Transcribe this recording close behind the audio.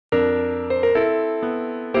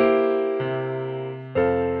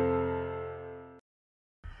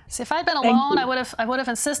See, if I'd been Thank alone, you. I would have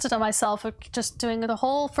insisted on myself of just doing the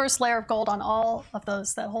whole first layer of gold on all of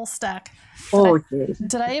those, that whole stack. Oh, geez.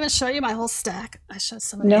 Did I even show you my whole stack? I showed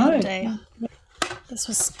some of the No. other day. This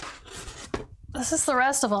is the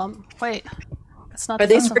rest of them. Wait, it's not Are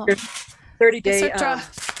the these rest for of your them. 30-day?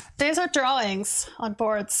 These are drawings on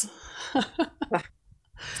boards.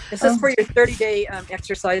 Is this for your 30-day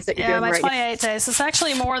exercise that you're Yeah, doing my right now? 28 days. This is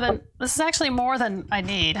actually more than I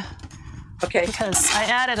need. Okay. Because I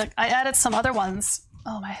added some other ones.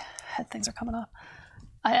 Oh, my head things are coming off.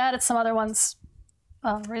 I added some other ones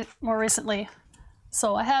more recently,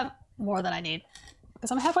 so I have more than I need because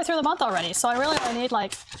I'm halfway through the month already. So I really only need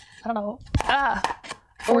like, I don't know,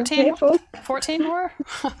 14 more.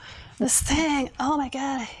 This thing. Oh my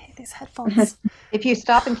god, I hate these headphones. If you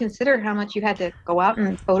stop and consider how much you had to go out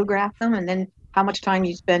and photograph them, and then how much time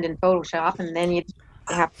you spend in Photoshop, and then you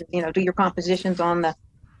have to, do your compositions on the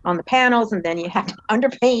panels, and then you have to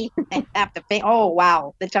underpaint and have to paint. Oh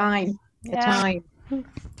wow, the time. Yeah,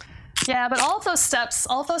 but all of those steps,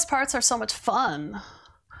 all of those parts are so much fun.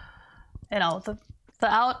 The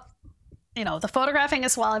photographing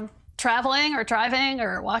is while I'm traveling or driving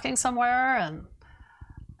or walking somewhere,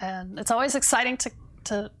 and it's always exciting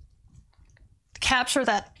to capture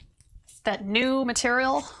that new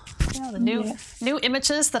material, the new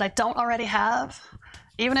images that I don't already have,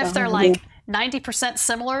 even if they're like 90%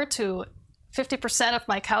 similar to 50% of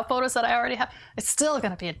my cow photos that I already have. It's still going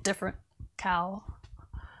to be a different cow.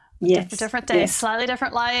 Yes. Different day, yes. slightly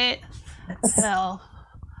different light.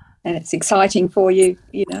 And it's exciting for you,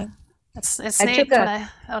 It's neat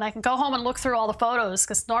when I can go home and look through all the photos,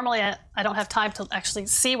 because normally I don't have time to actually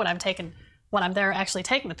see what I'm taking when I'm there actually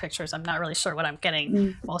taking the pictures. I'm not really sure what I'm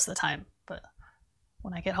getting most of the time, but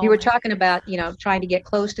when I get home. You were talking about, trying to get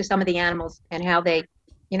close to some of the animals and how they,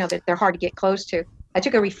 that they're hard to get close to. I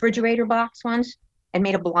took a refrigerator box once and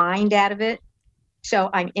made a blind out of it. So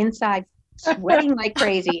I'm inside sweating like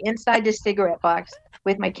crazy inside this cigarette box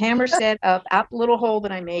with my camera set up out the little hole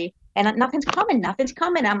that I made, and nothing's coming. I'm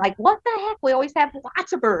like, what the heck? We always have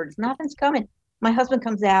lots of birds. Nothing's coming. My husband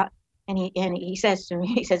comes out and he says to me,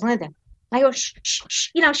 he says, Linda, I go, shh, shh,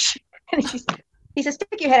 shh, shh. And he says,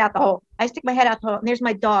 stick your head out the hole. I stick my head out the hole, and there's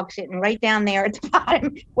my dog sitting right down there at the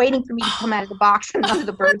bottom, waiting for me to come out of the box, and none of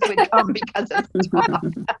the birds would come because of the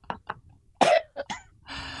dog.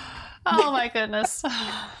 Oh my goodness.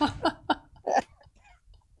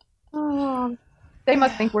 Oh, they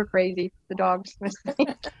must think we're crazy, the dogs.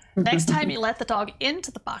 Next time you let the dog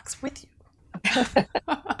into the box with you.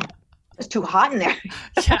 It's too hot in there.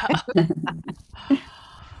 Yeah.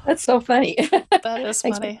 That's so funny. That is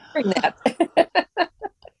Thanks funny. for sharing that.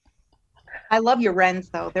 I love your wrens,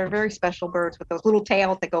 though. They're very special birds with those little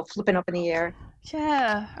tails that go flipping up in the air.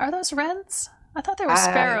 Yeah. Are those wrens? I thought they were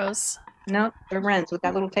sparrows. No, they're wrens with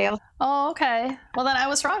that little tail. Oh, okay. Well, then I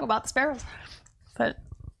was wrong about the sparrows. But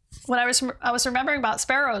when I was remembering about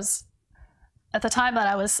sparrows at the time that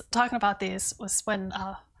I was talking about these was when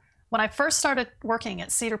I first started working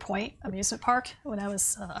at Cedar Point Amusement Park when I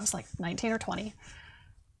was like 19 or 20.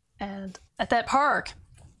 And at that park,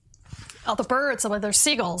 all the birds, well, they're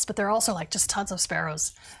seagulls, but they're also like just tons of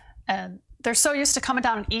sparrows. And they're so used to coming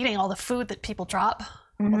down and eating all the food that people drop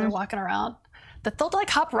while they're walking around that they'll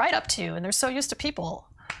like hop right up to you. And they're so used to people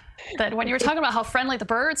that when you were talking about how friendly the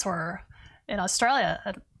birds were in Australia,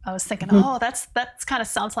 I was thinking, oh, that's kind of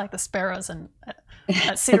sounds like the sparrows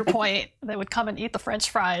at Cedar Point. They would come and eat the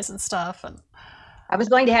French fries and stuff. And I was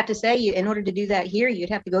going to have to say, in order to do that here, you'd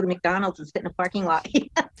have to go to McDonald's and sit in a parking lot.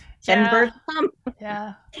 Send birds come.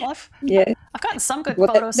 Yeah. Well, Yeah. I've gotten some good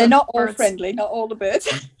Well, photos. they're not all birds. friendly, not all the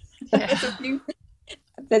birds. Yeah.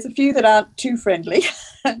 There's a few that aren't too friendly.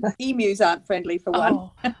 Emus aren't friendly for one.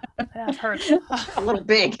 Oh, yeah, I've heard. A little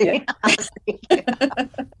big. Yeah. I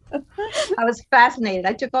was fascinated.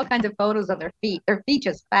 I took all kinds of photos of their feet. Their feet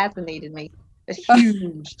just fascinated me. It's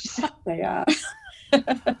huge. They are.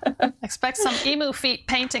 Expect some emu feet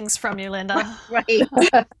paintings from you, Linda. Right.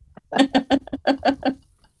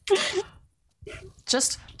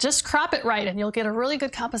 Just crop it right and you'll get a really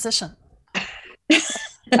good composition.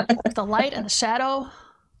 The light and the shadow.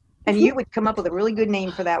 And you would come up with a really good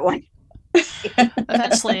name for that one.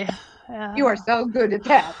 Eventually. Yeah. You are so good at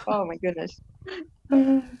that. Oh my goodness.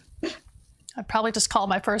 I'd probably just call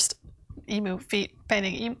my first emu feet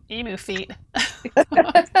painting emu feet.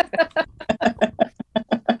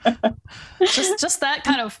 just that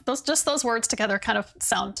kind of those words together kind of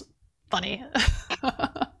sound funny.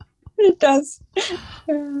 It does.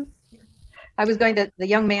 I was going to the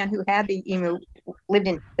young man who had the emu lived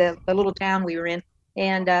in the little town we were in,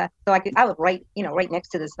 and so I was right next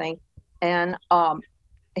to this thing, and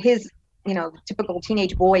his typical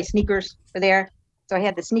teenage boy sneakers were there. So I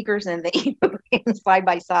had the sneakers and the emu side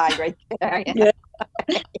by side right there. Yeah.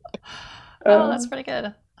 Oh, that's pretty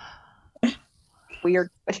good. Weird.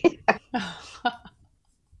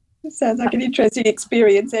 Sounds like an interesting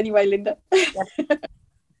experience anyway, Linda.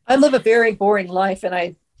 I live a very boring life, and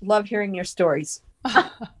I love hearing your stories. I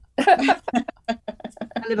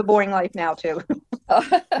live a boring life now too.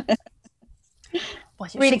 Well,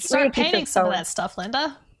 you should start painting some of that stuff,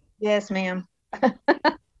 Linda. Yes, ma'am.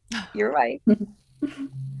 You're right.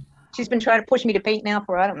 She's been trying to push me to paint now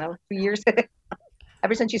for, I don't know, 2 years.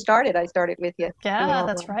 Ever since you started, I started with you. Yeah,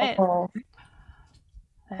 that's right. Oh,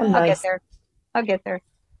 Yeah. I'll get there. I'll get there.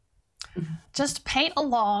 Just paint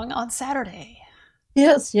along on Saturday.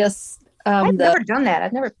 yes, yes. I've never done that.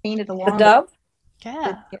 I've never painted The along. dove.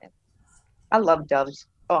 Yeah. I love doves.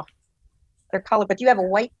 Oh, they're color. But you have a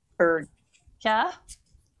white bird. Yeah.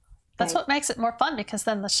 That's Okay. what makes it more fun because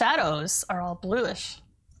then the shadows are all bluish.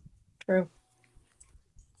 True.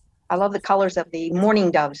 I love the colors of the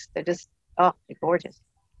mourning doves. They're just, they're gorgeous.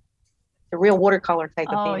 The real watercolor type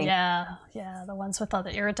of Oh, painting. yeah. Yeah. The ones with all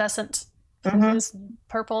the iridescent Mhm. blues and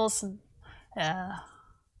purples. And yeah.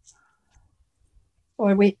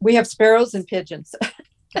 Boy, we have sparrows and pigeons.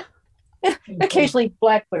 Occasionally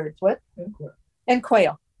blackbirds. What? And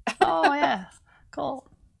quail. Oh, yeah. Cool.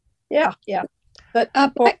 Yeah, yeah. But Are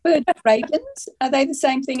blackbird ravens? Are they the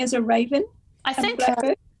same thing as a raven? I A think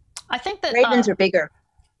blackbird? that Ravens are bigger.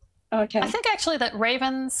 Okay. I think actually that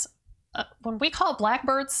ravens, when we call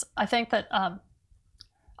blackbirds, I think that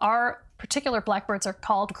our particular blackbirds are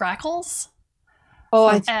called grackles.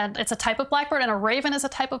 oh, And it's a type of blackbird, and a raven is a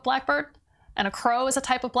type of blackbird, and a crow is a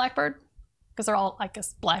type of blackbird, because they're all, I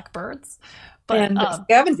guess, blackbirds. But and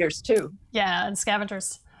scavengers too. yeah, and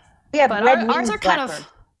scavengers. We have But red ours winged are kind blackbird.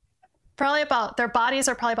 of probably about, their bodies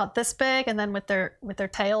are probably about this big, and then with their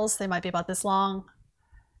tails, they might be about this long.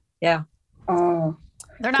 Yeah. Oh,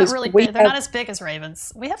 They're not 'Cause really we big. They're have- not as big as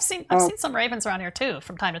ravens. I've Oh. seen some ravens around here too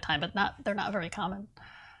from time to time, but they're not very common.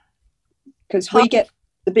 because we get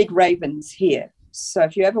the big ravens here. So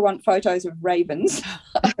if you ever want photos of ravens,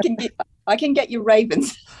 I can get you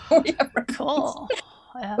ravens. We have ravens. Cool.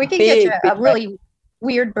 Yeah. We can Big, get you a big really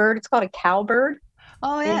weird bird. It's called a cowbird.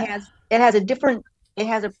 Oh yeah. It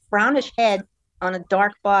has a brownish head on a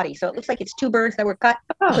dark body. So it looks like it's two birds that were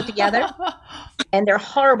put together. And they're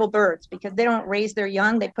horrible birds because they don't raise their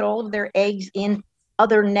young. They put all of their eggs in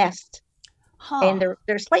other nests. Huh. And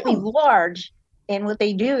they're slightly large. And what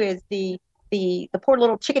they do is the poor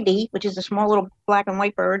little chickadee, which is a small little black and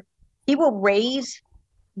white bird, he will raise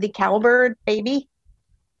the cowbird baby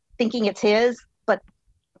thinking it's his, but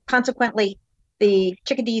consequently the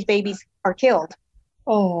chickadee's babies are killed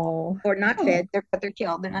Oh. or not fed. They're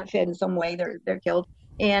killed. They're not fed in some way. They're killed.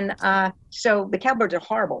 And so the cowbirds are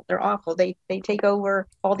horrible. They're awful. They take over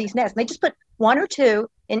all these nests. And they just put one or two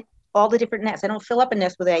in all the different nests. They don't fill up a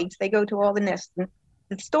nest with eggs. They go to all the nests. And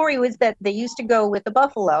the story was that they used to go with the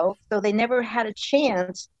buffalo, so they never had a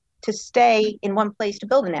chance to stay in one place to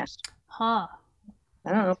build a nest. Huh.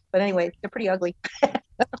 I don't know, but anyway, they're pretty ugly.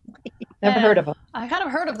 Never heard of them. I kind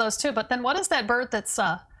of heard of those too, but then what is that bird that's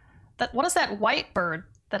what is that white bird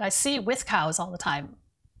that I see with cows all the time?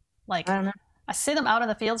 Like I don't know. I see them out in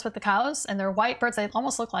the fields with the cows, and they're white birds. They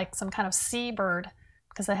almost look like some kind of sea bird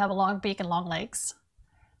because they have a long beak and long legs.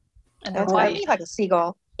 And they're That's white. like a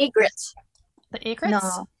seagull. Egrets. The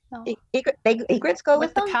egrets? No. Egrets go With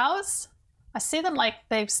with the them? cows? I see them like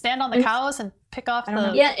they stand on the cows and pick off I don't the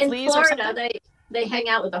know. Yeah, in fleas or Florida, something. they hang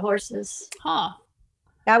out with the horses. Huh.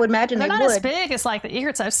 I would imagine They're they not as would. big as like the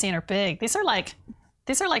egrets I've seen are big. These are like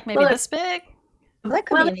maybe Well, this big. Well, that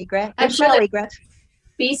could Well, be an egret. I'm There's sure small that- egrets.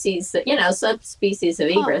 Species, subspecies of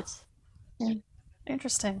Huh. egrets.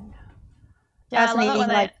 Interesting. Yeah, I love it Fascinating, when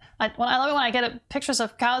like- I love it when I get pictures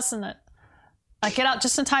of cows and I get out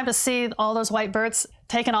just in time to see all those white birds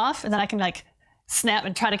taken off, and then I can like snap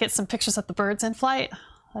and try to get some pictures of the birds in flight.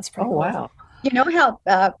 That's pretty Oh cool. wow. You know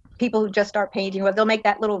how people who just start painting, well, they'll make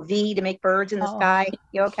that little V to make birds in the Oh. sky.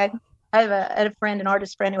 You okay? I had a friend, an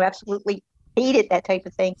artist friend, who absolutely hated that type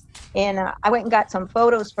of thing. And I went and got some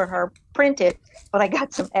photos for her printed, but I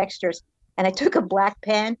got some extras. And I took a black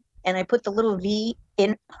pen and I put the little V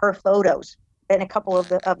in her photos, in a couple of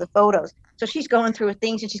the photos. So she's going through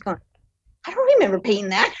things and she's going, I don't remember painting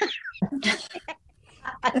that.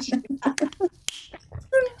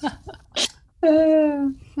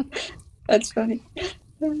 That's funny.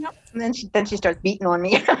 And then she starts beating on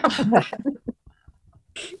me.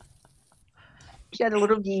 She had a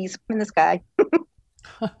little geese in the sky.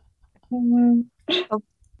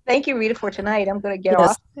 Thank you, Rita, for tonight. I'm going to get Yes.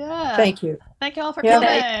 off. Yeah. Thank you. Thank you all for Yeah.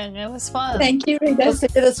 coming. It was fun. Thank you, We'll Rita. see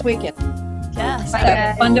you this weekend. Yes. Bye, Okay.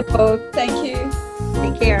 guys. Wonderful. Thank you.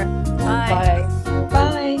 Take care. Bye. Bye.